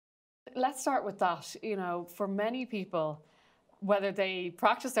Let's start with that. You know, for many people, whether they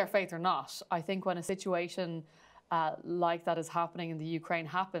practice their faith or not, I think when a situation like that is happening in the Ukraine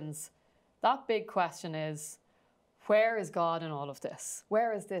happens, that big question is, where is God in all of this?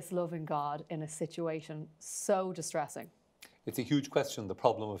 Where is this loving God in a situation so distressing? It's a huge question, the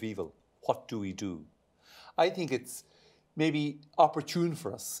problem of evil. What do we do? I think it's maybe opportune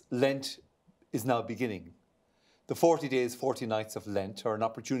for us. Lent is now beginning. The 40 days, 40 nights of Lent are an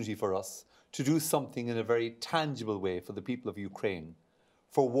opportunity for us to do something in a very tangible way for the people of Ukraine,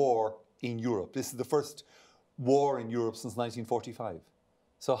 for war in Europe. This is the first war in Europe since 1945.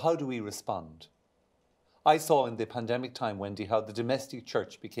 So how do we respond? I saw in the pandemic time, Wendy, how the domestic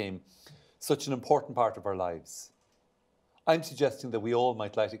church became such an important part of our lives. I'm suggesting that we all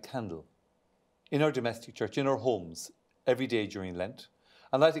might light a candle in our domestic church, in our homes, every day during Lent,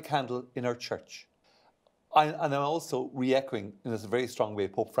 and light a candle in our church. And I'm also re-echoing in a very strong way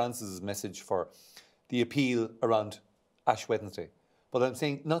Pope Francis's message for the appeal around Ash Wednesday. But I'm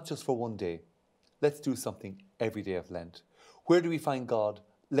saying not just for one day. Let's do something every day of Lent. Where do we find God?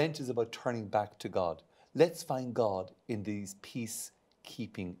 Lent is about turning back to God. Let's find God in these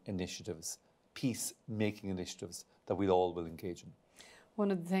peacekeeping initiatives, peace-making initiatives that we all will engage in. One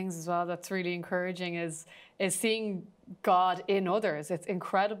of the things as well that's really encouraging is seeing God in others. It's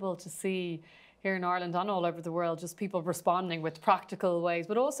incredible to see here in Ireland and all over the world, just people responding with practical ways,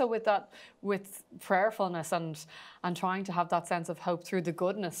 but also with prayerfulness and trying to have that sense of hope through the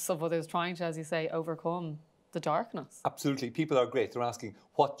goodness of others, trying to, as you say, overcome the darkness. Absolutely. People are great. They're asking,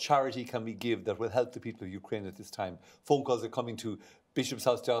 what charity can we give that will help the people of Ukraine at this time? Phone calls are coming to Bishop's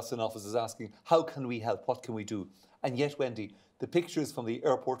House Diocesan offices asking, how can we help? What can we do? And yet, Wendy, the pictures from the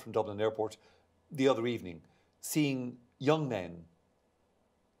airport, from Dublin Airport, the other evening, seeing young men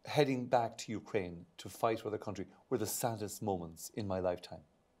heading back to Ukraine to fight for their country were the saddest moments in my lifetime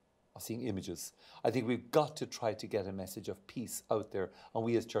of seeing images. I think we've got to try to get a message of peace out there, and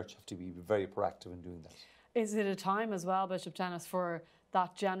we as church have to be very proactive in doing that. Is it a time as well, Bishop Denis, for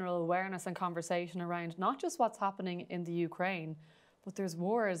that general awareness and conversation around not just what's happening in the Ukraine, but there's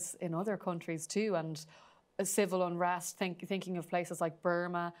wars in other countries too, and civil unrest, thinking of places like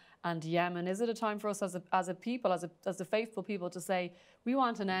Burma and Yemen? Is it a time for us as a people, as a faithful people, to say we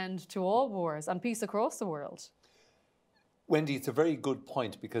want an end to all wars and peace across the world? Wendy, it's a very good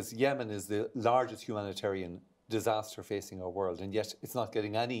point, because Yemen is the largest humanitarian disaster facing our world, and yet it's not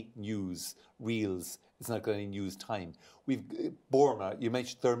getting any news reels. It's not getting any news time. We've Burma, you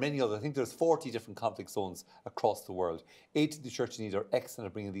mentioned, there are many other. I think there's 40 different conflict zones across the world. Aid to the Church in Need are excellent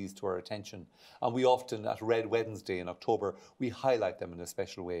at bringing these to our attention, and we often, at Red Wednesday in October, we highlight them in a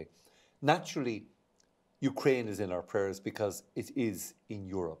special way. Naturally, Ukraine is in our prayers because it is in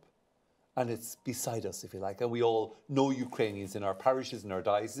Europe, and it's beside us, if you like, and we all know Ukrainians in our parishes, in our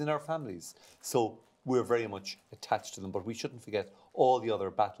dioceses, in our families. So we're very much attached to them, but we shouldn't forget all the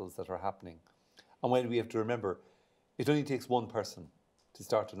other battles that are happening. And when we have to remember, it only takes one person to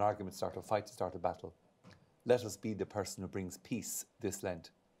start an argument, start a fight, to start a battle. Let us be the person who brings peace this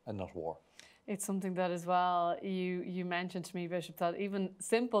Lent and not war. It's something that as well, you mentioned to me, Bishop, that even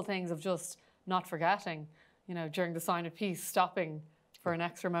simple things of just not forgetting, you know, during the sign of peace, stopping for an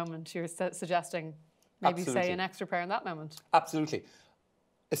extra moment. You're suggesting maybe Absolutely. say an extra prayer in that moment. Absolutely.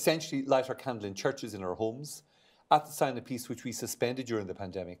 Essentially, light our candle in churches, in our homes, at the sign of peace, which we suspended during the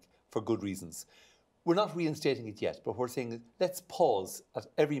pandemic for good reasons. We're not reinstating it yet, but we're saying let's pause at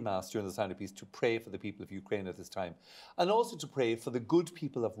every Mass during the sign of peace to pray for the people of Ukraine at this time, and also to pray for the good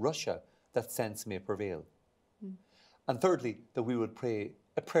people of Russia, that sense may prevail. And thirdly, that we would pray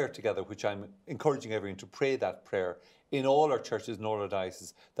a prayer together, which I'm encouraging everyone to pray that prayer in all our churches and all our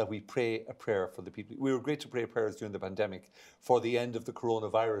dioceses, that we pray a prayer for the people. We were great to pray prayers during the pandemic for the end of the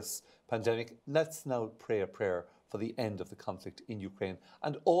coronavirus pandemic. Let's now pray a prayer for the end of the conflict in Ukraine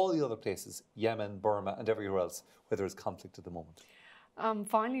and all the other places, Yemen, Burma and everywhere else where there is conflict at the moment.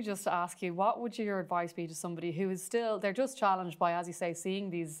 Finally, just to ask you, what would your advice be to somebody who is still, they're just challenged by, as you say, seeing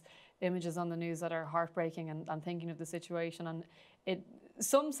these images on the news that are heartbreaking and thinking of the situation, and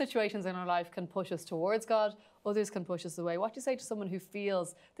some situations in our life can push us towards God, others can push us away. What do you say to someone who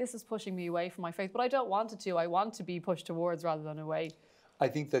feels this is pushing me away from my faith, but I don't want it to, I want to be pushed towards rather than away? I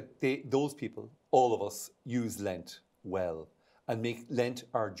think that those people, all of us, use Lent well and make Lent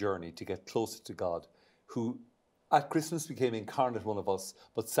our journey to get closer to God, who at Christmas became incarnate one of us,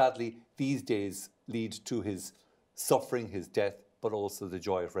 but sadly these days lead to his suffering, his death, but also the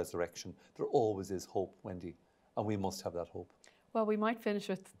joy of resurrection. There always is hope, Wendy, and we must have that hope. Well, we might finish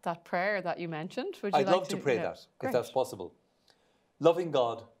with that prayer that you mentioned. I'd love to pray that, if that's possible. Loving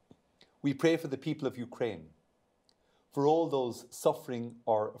God, we pray for the people of Ukraine, for all those suffering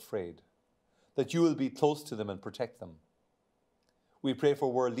or afraid, that you will be close to them and protect them. We pray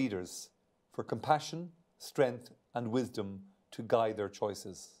for world leaders, for compassion, strength and wisdom to guide their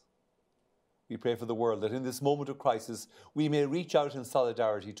choices. We pray for the world that in this moment of crisis we may reach out in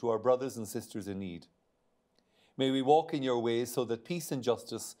solidarity to our brothers and sisters in need. May we walk in your ways so that peace and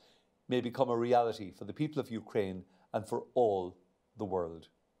justice may become a reality for the people of Ukraine and for all the world.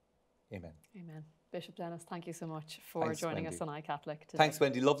 Amen. Amen. Bishop Denis, thank you so much for Thanks, joining Wendy. us on iCatholic today. Thanks,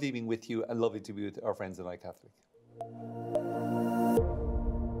 Wendy. Lovely being with you and lovely to be with our friends in iCatholic.